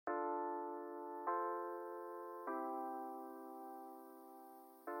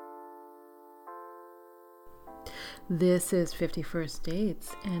This is 51st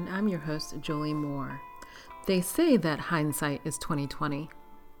Dates, and I'm your host, Jolie Moore. They say that hindsight is 2020.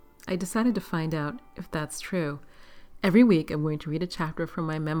 I decided to find out if that's true. Every week, I'm going to read a chapter from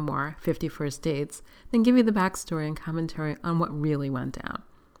my memoir, 51st Dates, then give you the backstory and commentary on what really went down.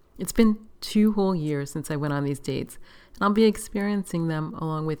 It's been 2 whole years since I went on these dates, and I'll be experiencing them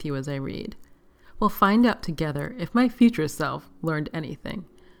along with you as I read. We'll find out together if my future self learned anything.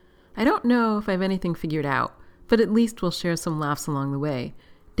 I don't know if I have anything figured out, but at least we'll share some laughs along the way.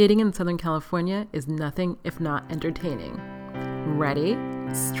 Dating in Southern California is nothing if not entertaining. Ready?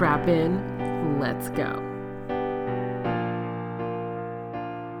 Strap in. Let's go.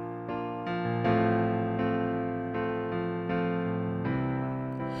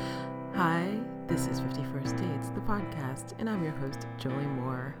 Hi, this is 51st Dates, the podcast, and I'm your host, Jolie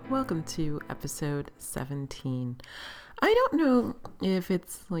Moore. Welcome to episode 17. I don't know if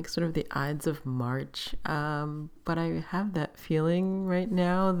it's like sort of the Ides of March, but I have that feeling right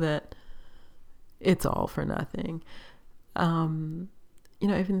now that it's all for nothing.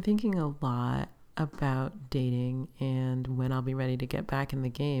 I've been thinking a lot about dating and when I'll be ready to get back in the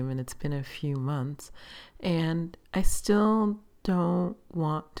game, and it's been a few months, and I still don't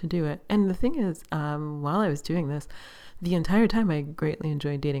want to do it. And the thing is, while I was doing this, the entire time I greatly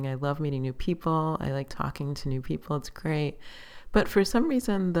enjoyed dating. I love meeting new people. I like talking to new people. It's great. But for some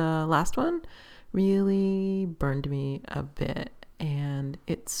reason, the last one really burned me a bit. And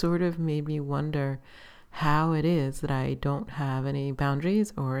it sort of made me wonder how it is that I don't have any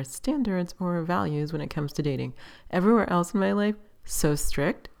boundaries or standards or values when it comes to dating. Everywhere else in my life, so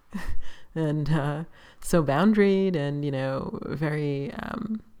strict and so boundaried and, very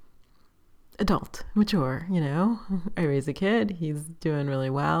adult, mature, I raise a kid, he's doing really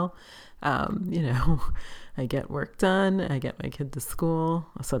well. I get work done, I get my kid to school,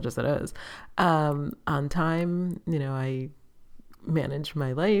 such as it is, on time. I manage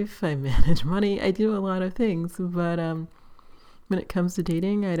my life, I manage money, I do a lot of things, but when it comes to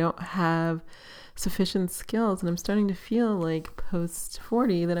dating, I don't have sufficient skills, and I'm starting to feel like post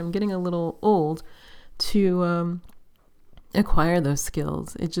 40 that I'm getting a little old to acquire those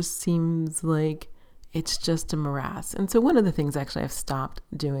skills. It just seems like it's just a morass. And so one of the things actually I've stopped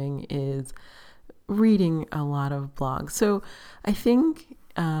doing is reading a lot of blogs. So I think,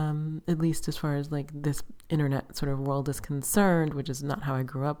 at least as far as like this internet sort of world is concerned, which is not how I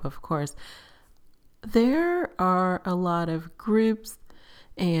grew up, of course, there are a lot of groups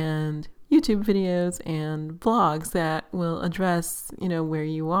and YouTube videos and blogs that will address, where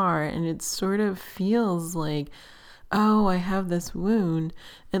you are. And it sort of feels like, oh, I have this wound,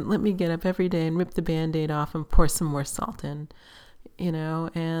 and let me get up every day and rip the Band-Aid off and pour some more salt in,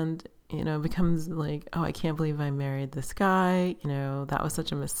 and, it becomes like, oh, I can't believe I married this guy, that was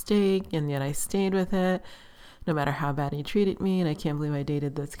such a mistake, and yet I stayed with it, no matter how bad he treated me, and I can't believe I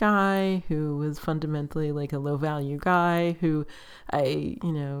dated this guy who was fundamentally like a low-value guy who I,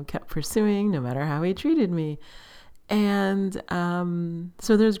 kept pursuing no matter how he treated me. And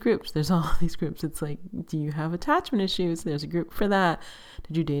so there's groups. There's all these groups. It's like, do you have attachment issues? There's a group for that.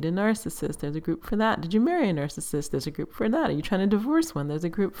 Did you date a narcissist? There's a group for that. Did you marry a narcissist? There's a group for that. Are you trying to divorce one? There's a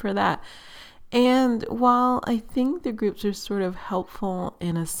group for that. And while I think the groups are sort of helpful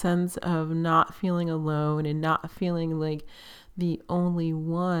in a sense of not feeling alone and not feeling like the only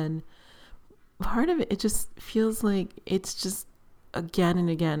one, part of it just feels like it's just again and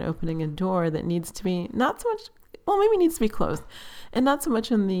again opening a door that needs to be not so much, well, maybe needs to be closed, and not so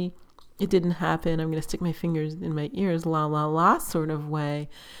much in the it didn't happen, I'm going to stick my fingers in my ears, la, la, la sort of way,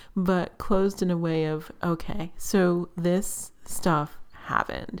 but closed in a way of, okay, so this stuff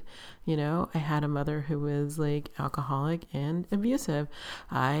happened. I had a mother who was like alcoholic and abusive.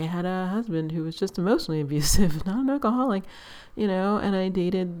 I had a husband who was just emotionally abusive, not an alcoholic, and I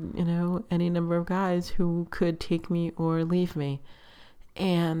dated, any number of guys who could take me or leave me.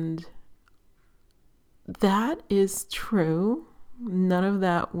 And that is true. None of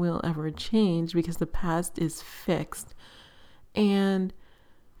that will ever change because the past is fixed. And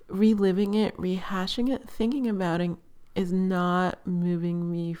reliving it, rehashing it, thinking about it is not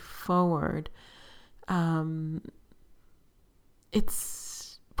moving me forward.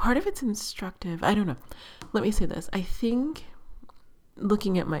 It's part of it's instructive. I don't know. Let me say this. I think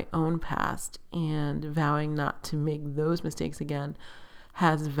looking at my own past and vowing not to make those mistakes again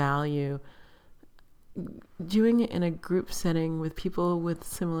has value. Doing it in a group setting with people with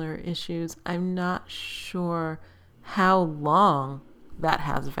similar issues, I'm not sure how long that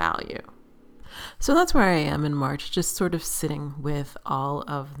has value. So that's where I am in March, just sort of sitting with all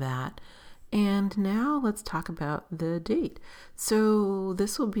of that And now let's talk about the date. So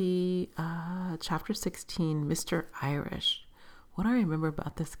this will be chapter 16, Mr. Irish. What I remember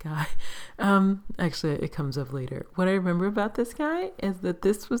about this guy, actually it comes up later. What I remember about this guy is that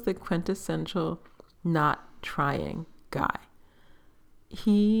this was the quintessential not trying guy.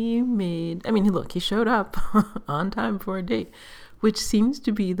 He showed up on time for a date, which seems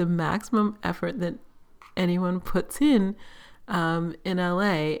to be the maximum effort that anyone puts in LA.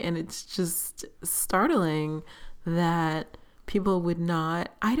 And it's just startling that people would not,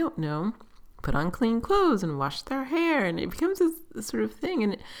 I don't know, put on clean clothes and wash their hair. And it becomes this sort of thing.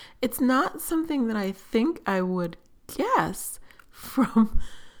 And it's not something that I think I would guess from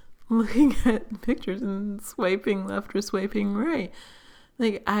looking at pictures and swiping left or swiping right.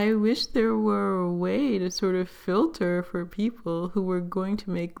 Like, I wish there were a way to sort of filter for people who were going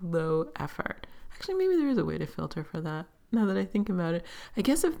to make low effort. Actually, maybe there is a way to filter for that, now that I think about it. I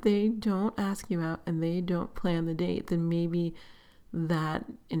guess if they don't ask you out and they don't plan the date, then maybe that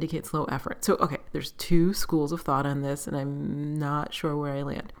indicates low effort. So, okay, there's two schools of thought on this, and I'm not sure where I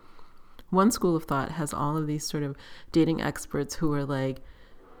land. One school of thought has all of these sort of dating experts who are like,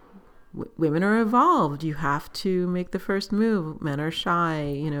 women are evolved. You have to make the first move. Men are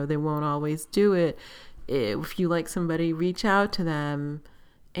shy. They won't always do it. If you like somebody, reach out to them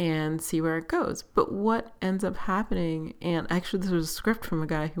and see where it goes. But what ends up happening, and actually this was a script from a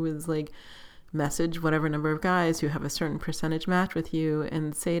guy who was like, message whatever number of guys who have a certain percentage match with you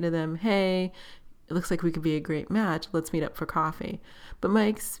and say to them, hey, it looks like we could be a great match. Let's meet up for coffee. But my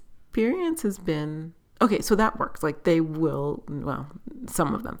experience has been, okay, so that works. Like, they will,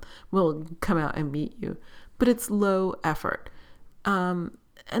 some of them will come out and meet you, but it's low effort.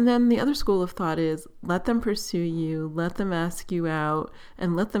 And then the other school of thought is let them pursue you, let them ask you out,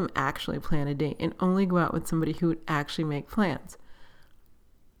 and let them actually plan a date, and only go out with somebody who would actually make plans,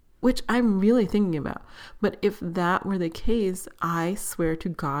 which I'm really thinking about. But if that were the case, I swear to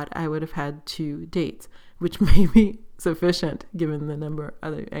God, I would have had 2 dates, which may be sufficient given the number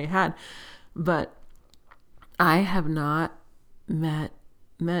I had. But I have not met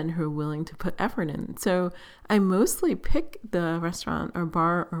men who are willing to put effort in. So I mostly pick the restaurant or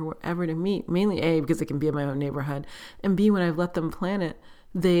bar or wherever to meet, mainly A, because it can be in my own neighborhood, and B, when I've let them plan it,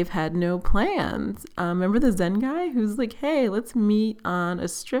 they've had no plans. Remember the Zen guy who's like, hey, let's meet on a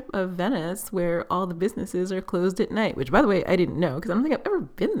strip of Venice where all the businesses are closed at night, which, by the way, I didn't know because I don't think I've ever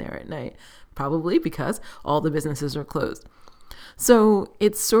been there at night, probably because all the businesses are closed. So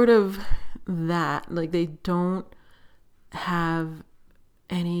it's sort of that, like, they don't have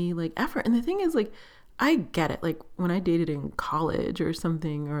any like effort. And the thing is, like, I get it. Like, when I dated in college or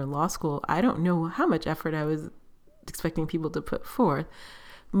something, or law school, I don't know how much effort I was expecting people to put forth.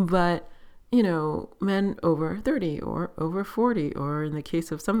 But, men over 30 or over 40, or in the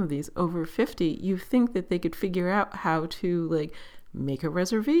case of some of these, over 50, you think that they could figure out how to, like, make a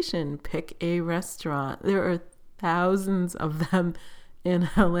reservation, pick a restaurant. There are thousands of them in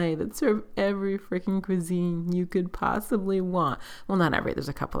LA that serve every freaking cuisine you could possibly want. Well, not every. There's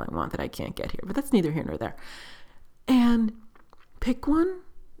a couple I want that I can't get here, but that's neither here nor there. And pick one,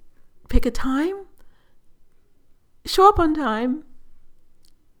 pick a time, show up on time,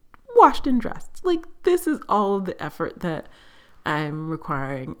 washed and dressed. Like, this is all of the effort that I'm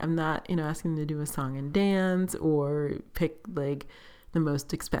requiring. I'm not, asking them to do a song and dance or pick like the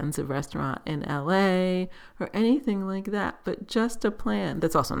most expensive restaurant in LA or anything like that, but just a plan.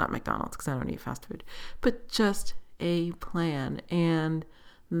 That's also not McDonald's because I don't eat fast food, but just a plan. And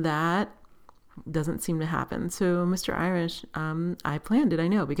that doesn't seem to happen. So Mr. Irish, I planned it, I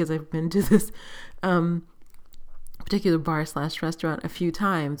know, because I've been to this particular bar/restaurant a few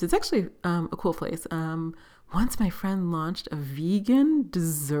times. It's actually a cool place. Once my friend launched a vegan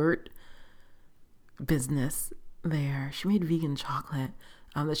dessert business there. She made vegan chocolate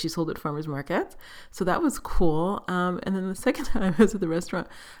that she sold at farmers markets. So that was cool. And then the second time I was at the restaurant,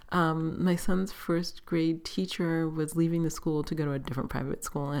 my son's first grade teacher was leaving the school to go to a different private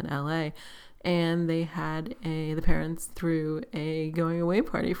school in LA. And they had the parents threw a going away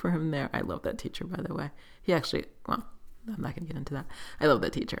party for him there. I love that teacher, by the way. He actually, well, I'm not going to get into that. I love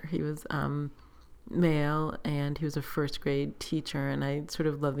that teacher. He was male and he was a first grade teacher. And I sort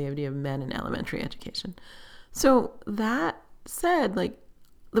of love the idea of men in elementary education. So that said, like,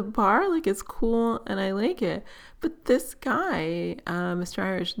 the bar, like, is cool and I like it. But this guy, Mr.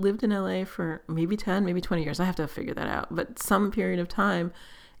 Irish, lived in LA for maybe 10, maybe 20 years. I have to figure that out. But some period of time.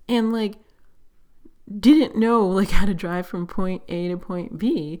 And, like, didn't know, like, how to drive from point A to point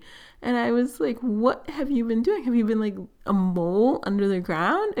B. And I was like, what have you been doing? Have you been, like, a mole under the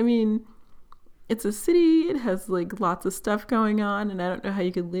ground? I mean, it's a city. It has like lots of stuff going on, and I don't know how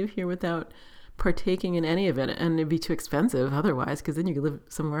you could live here without partaking in any of it. And it'd be too expensive otherwise, because then you could live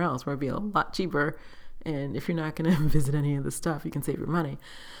somewhere else where it'd be a lot cheaper. And if you're not going to visit any of the stuff, you can save your money.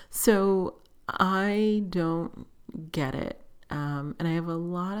 So I don't get it. And I have a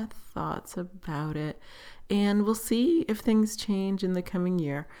lot of thoughts about it. And we'll see if things change in the coming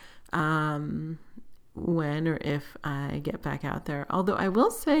year, when or if I get back out there. Although I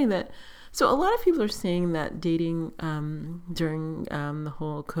will say that, so a lot of people are saying that dating during the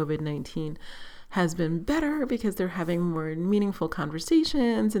whole COVID-19 has been better because they're having more meaningful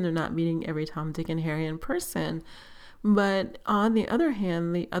conversations and they're not meeting every Tom, Dick, and Harry in person. But on the other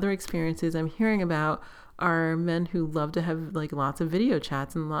hand, the other experiences I'm hearing about are men who love to have like lots of video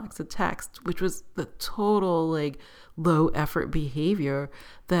chats and lots of text, which was the total like low effort behavior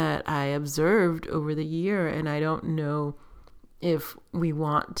that I observed over the year. And I don't know if we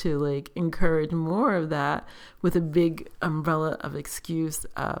want to like encourage more of that with a big umbrella of excuse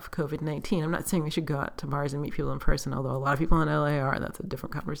of COVID-19. I'm not saying we should go out to bars and meet people in person, although a lot of people in LA are. That's a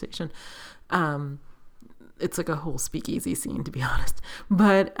different conversation. It's like a whole speakeasy scene, to be honest.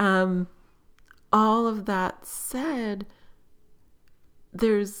 But all of that said,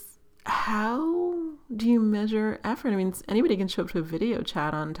 how do you measure effort? I mean, anybody can show up to a video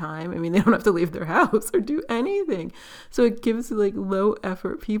chat on time. I mean, they don't have to leave their house or do anything. So it gives like low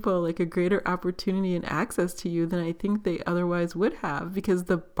effort people like a greater opportunity and access to you than I think they otherwise would have, because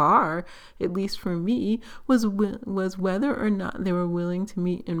the bar, at least for me, was whether or not they were willing to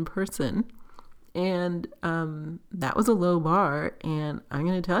meet in person. And that was a low bar. And I'm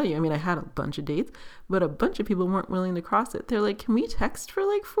going to tell you, I mean, I had a bunch of dates, but a bunch of people weren't willing to cross it. They're like, can we text for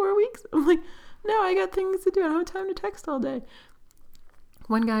like 4 weeks? I'm like, no, I got things to do. I don't have time to text all day.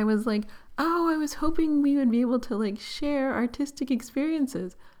 One guy was like, oh, I was hoping we would be able to like share artistic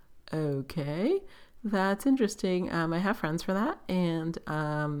experiences. Okay, that's interesting. I have friends for that. And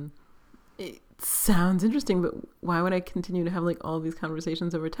it sounds interesting, but why would I continue to have like all these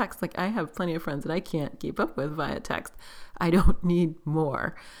conversations over text? Like, I have plenty of friends that I can't keep up with via text. I don't need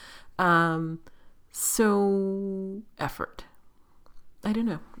more. So effort. I don't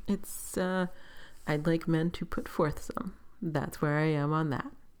know. It's, I'd like men to put forth some. That's where I am on that.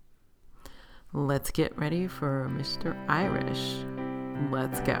 Let's get ready for Mr. Irish.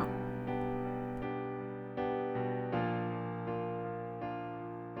 Let's go.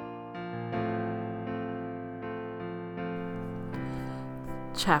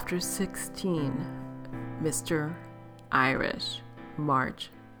 Chapter 16, Mr. Irish, March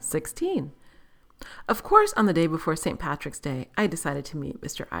 16. Of course, on the day before St. Patrick's Day, I decided to meet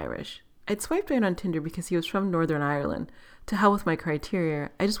Mr. Irish. I'd swiped right on Tinder because he was from Northern Ireland. To hell with my criteria,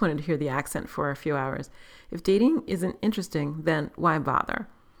 I just wanted to hear the accent for a few hours. If dating isn't interesting, then why bother?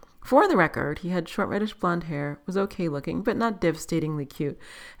 For the record, he had short reddish blonde hair, was okay looking, but not devastatingly cute,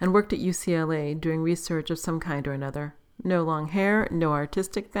 and worked at UCLA doing research of some kind or another. No long hair, no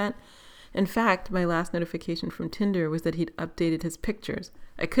artistic bent. In fact, my last notification from Tinder was that he'd updated his pictures.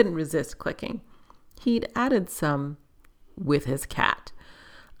 I couldn't resist clicking. He'd added some with his cat.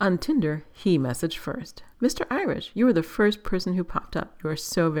 On Tinder, he messaged first. Mr. Irish, you were the first person who popped up. You are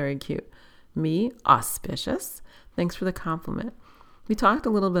so very cute. Me? Auspicious? Thanks for the compliment. We talked a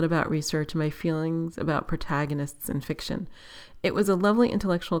little bit about research and my feelings about protagonists in fiction. It was a lovely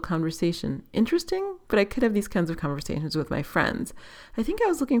intellectual conversation. Interesting, but I could have these kinds of conversations with my friends. I think I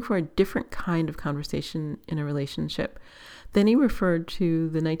was looking for a different kind of conversation in a relationship. Then he referred to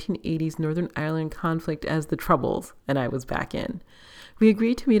the 1980s Northern Ireland conflict as the Troubles, and I was back in. We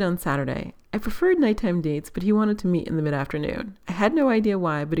agreed to meet on Saturday. I preferred nighttime dates, but he wanted to meet in the mid-afternoon. I had no idea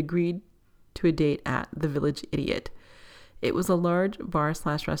why, but agreed to a date at the Village Idiot. It was a large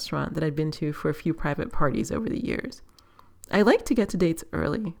bar/restaurant that I'd been to for a few private parties over the years. I like to get to dates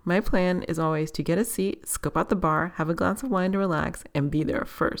early. My plan is always to get a seat, scope out the bar, have a glass of wine to relax, and be there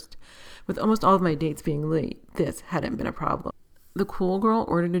first. With almost all of my dates being late, this hadn't been a problem. The cool girl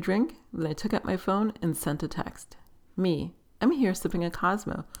ordered a drink, then I took out my phone and sent a text. Me, I'm here sipping a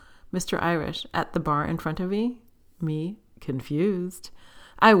Cosmo. Mr. Irish, at the bar in front of me. Me, confused.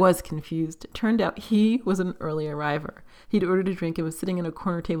 I was confused. It turned out he was an early arriver. He'd ordered a drink and was sitting in a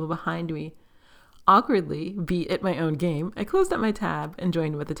corner table behind me. Awkwardly, beat at my own game, I closed up my tab and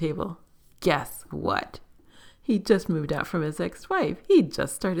joined him at the table. Guess what? He'd just moved out from his ex-wife. He'd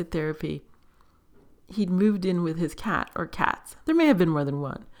just started therapy. He'd moved in with his cat, or cats. There may have been more than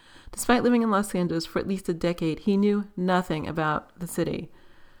one. Despite living in Los Angeles for at least a decade, he knew nothing about the city.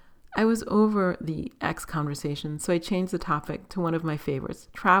 I was over the ex conversation, so I changed the topic to one of my favorites,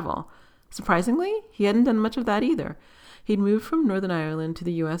 travel. Surprisingly, he hadn't done much of that either. He'd moved from Northern Ireland to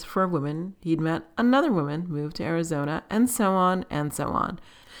the US for a woman. He'd met another woman, moved to Arizona, and so on and so on.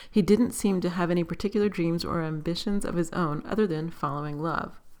 He didn't seem to have any particular dreams or ambitions of his own other than following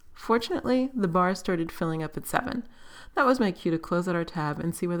love. Fortunately, the bar started filling up at 7. That was my cue to close out our tab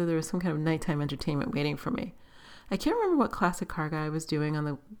and see whether there was some kind of nighttime entertainment waiting for me. I can't remember what classic car guy was doing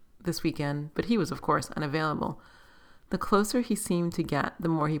on this weekend, but he was, of course, unavailable. The closer he seemed to get, the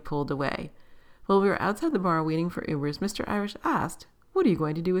more he pulled away. While we were outside the bar waiting for Ubers, Mr. Irish asked, "What are you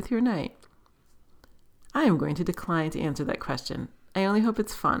going to do with your night?" I am going to decline to answer that question. I only hope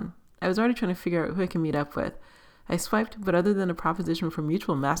it's fun. I was already trying to figure out who I can meet up with. I swiped, but other than a proposition for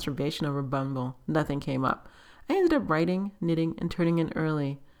mutual masturbation over Bumble, nothing came up. I ended up writing, knitting, and turning in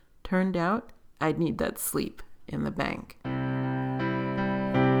early. Turned out, I'd need that sleep in the bank.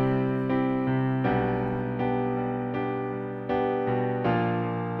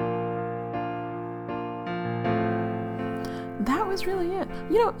 That was really it.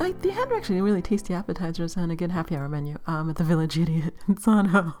 They had actually really tasty appetizers and a good happy hour menu at the Village Idiot. It's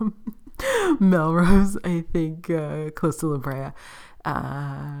on Melrose, I think, close to La Brea.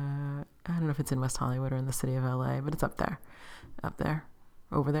 I don't know if it's in West Hollywood or in the city of LA, but it's up there,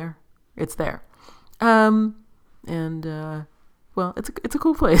 over there. It's there. Well, it's a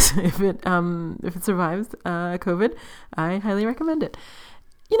cool place. If it survives COVID, I highly recommend it.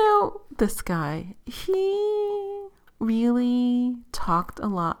 This guy, he really talked a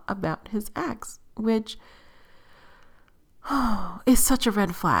lot about his ex, which is such a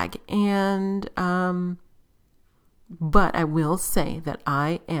red flag. And but I will say that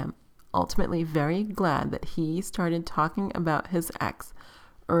I am ultimately very glad that he started talking about his ex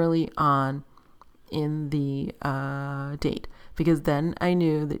early on in the date, because then I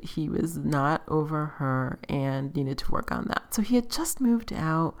knew that he was not over her and needed to work on that. So he had just moved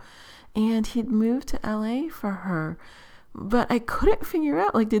out and he'd moved to LA for her, but I couldn't figure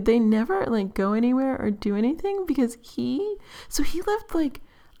out, did they never go anywhere or do anything? Because he lived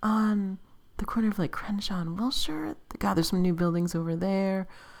on the corner of Crenshaw and Wilshire. God, there's some new buildings over there.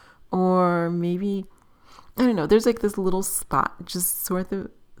 Or maybe, I don't know, there's this little spot just sort of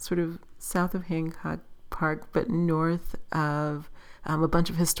south of Hancock Park, but north of a bunch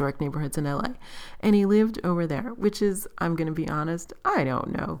of historic neighborhoods in LA. And he lived over there, which is, I'm going to be honest, I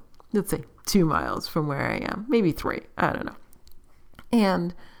don't know. Let's say 2 miles from where I am, maybe 3, I don't know.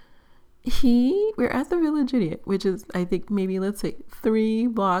 And we're at the Village Idiot, which is, I think, maybe, let's say 3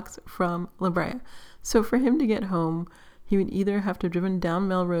 blocks from La Brea. So for him to get home, he would either have to have driven down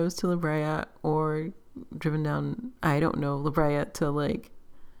Melrose to La Brea or driven down, I don't know, La Brea to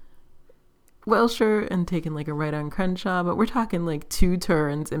Wilshire and taken a right on Crenshaw, but we're talking 2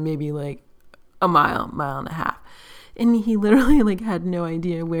 turns and maybe a mile and a half. And he literally had no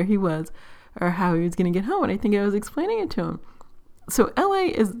idea where he was or how he was going to get home. And I think I was explaining it to him. So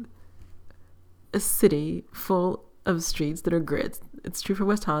LA is a city full of streets that are grids. It's true for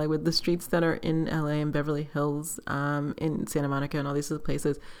West Hollywood. The streets that are in LA and Beverly Hills, in Santa Monica and all these other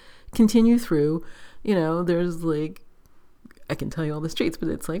places continue through, there's I can tell you all the streets, but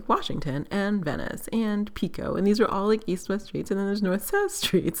it's Washington and Venice and Pico. And these are all east-west streets. And then there's north-south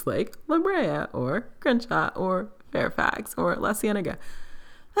streets like La Brea or Crenshaw or Fairfax or La Cienega.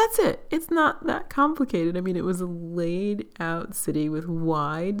 That's it. It's not that complicated. I mean, it was a laid out city with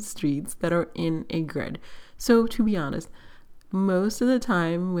wide streets that are in a grid. So to be honest, most of the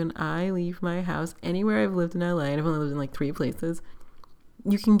time when I leave my house, anywhere I've lived in LA, and I've only lived in 3 places,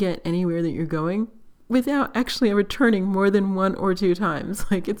 you can get anywhere that you're going without actually returning more than 1 or 2 times.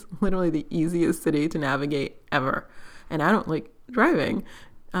 It's literally the easiest city to navigate ever. And I don't like driving.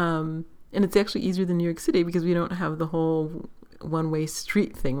 And it's actually easier than New York City because we don't have the whole one-way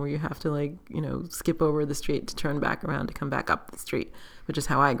street thing where you have to skip over the street to turn back around to come back up the street, which is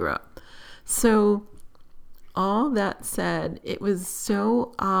how I grew up. So all that said, it was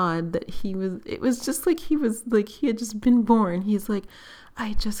so odd that he had just been born. He's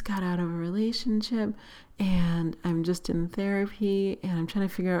I just got out of a relationship and I'm just in therapy and I'm trying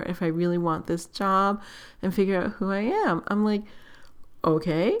to figure out if I really want this job and figure out who I am. I'm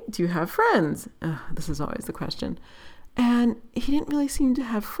okay, do you have friends? This is always the question. And he didn't really seem to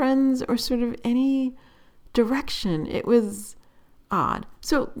have friends or sort of any direction. It was odd.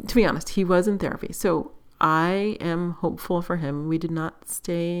 So to be honest, he was in therapy. So I am hopeful for him. We did not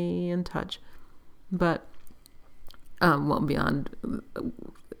stay in touch, but beyond,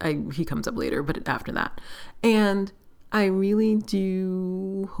 he comes up later, but after that. And I really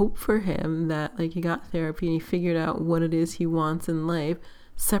do hope for him that he got therapy and he figured out what it is he wants in life,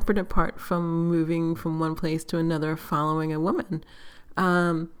 separate apart from moving from one place to another, following a woman.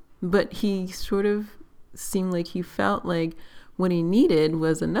 But he sort of seemed like he felt like what he needed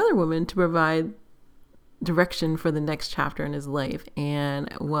was another woman to provide direction for the next chapter in his life.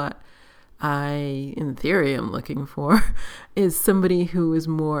 And what I, in theory, am looking for is somebody who is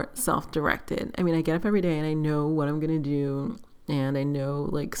more self-directed. I mean, I get up every day and I know what I'm going to do, and I know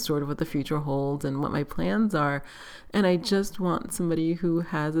like sort of what the future holds and what my plans are. And I just want somebody who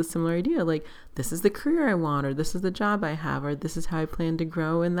has a similar idea, like this is the career I want, or this is the job I have, or this is how I plan to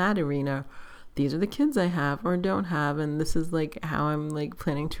grow in that arena. These are the kids I have or don't have, and this is like how I'm like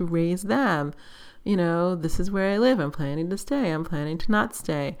planning to raise them. You know, this is where I live. I'm planning to stay. I'm planning to not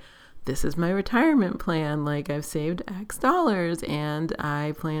stay. This is my retirement plan. Like I've saved X dollars and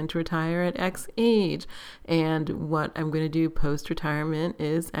I plan to retire at X age. And what I'm going to do post-retirement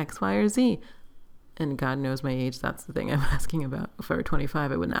is X, Y, or Z. And God knows my age. That's the thing I'm asking about. If I were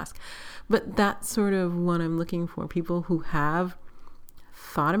 25, I wouldn't ask. But that's sort of what I'm looking for. People who have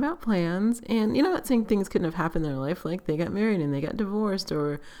thought about plans. And, you know, not saying things couldn't have happened in their life. Like they got married and they got divorced,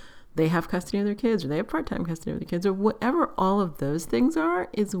 or they have custody of their kids, or they have part-time custody of their kids, or whatever all of those things are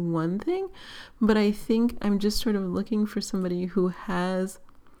is one thing. But I think I'm just sort of looking for somebody who has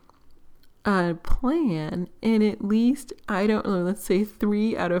a plan in at least, I don't know, let's say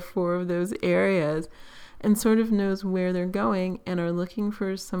 3 out of 4 of those areas, and sort of knows where they're going and are looking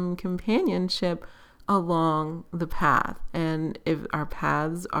for some companionship along the path. And if our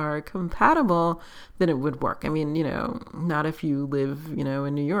paths are compatible, then it would work. I mean, you know, not if you live, you know,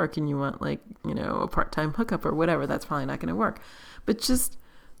 in New York and you want like, you know, a part-time hookup or whatever, that's probably not going to work. But just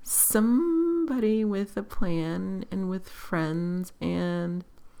somebody with a plan and with friends and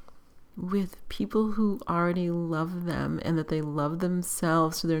with people who already love them and that they love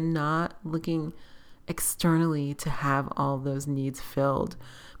themselves, so they're not looking externally to have all those needs filled.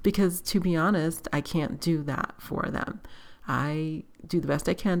 Because to be honest, I can't do that for them. I do the best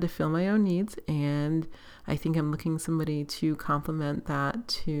I can to fill my own needs, and I think I'm looking somebody to complement that,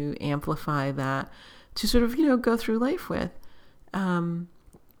 to amplify that, to sort of, you know, go through life with. And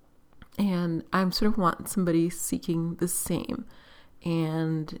I'm sort of want somebody seeking the same.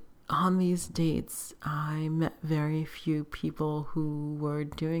 And on these dates, I met very few people who were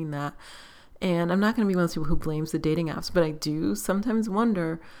doing that. And I'm not going to be one of those people who blames the dating apps, but I do sometimes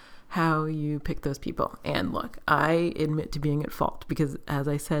wonder how you pick those people. And look, I admit to being at fault because, as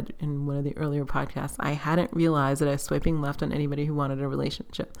I said in one of the earlier podcasts, I hadn't realized that I was swiping left on anybody who wanted a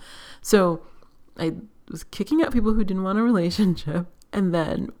relationship. So I was kicking out people who didn't want a relationship and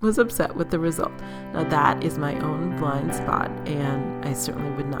then was upset with the result. Now that is my own blind spot, and I certainly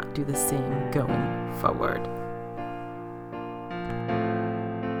would not do the same going forward.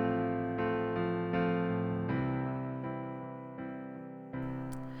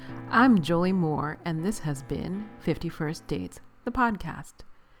 I'm Jolie Moore, and this has been 51st Dates, the podcast.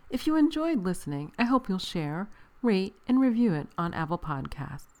 If you enjoyed listening, I hope you'll share, rate, and review it on Apple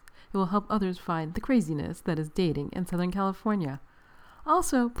Podcasts. It will help others find the craziness that is dating in Southern California.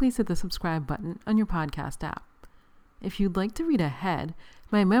 Also, please hit the subscribe button on your podcast app. If you'd like to read ahead,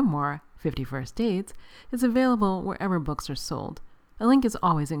 my memoir, 51st Dates, is available wherever books are sold. A link is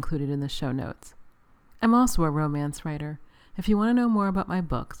always included in the show notes. I'm also a romance writer. If you want to know more about my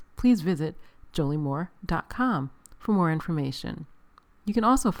books, please visit joliemoore.com for more information. You can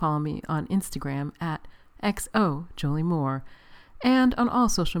also follow me on Instagram at XOJolieMoore and on all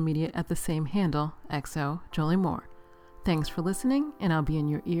social media at the same handle, XOJolieMoore. Thanks for listening, and I'll be in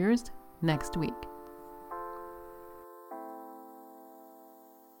your ears next week.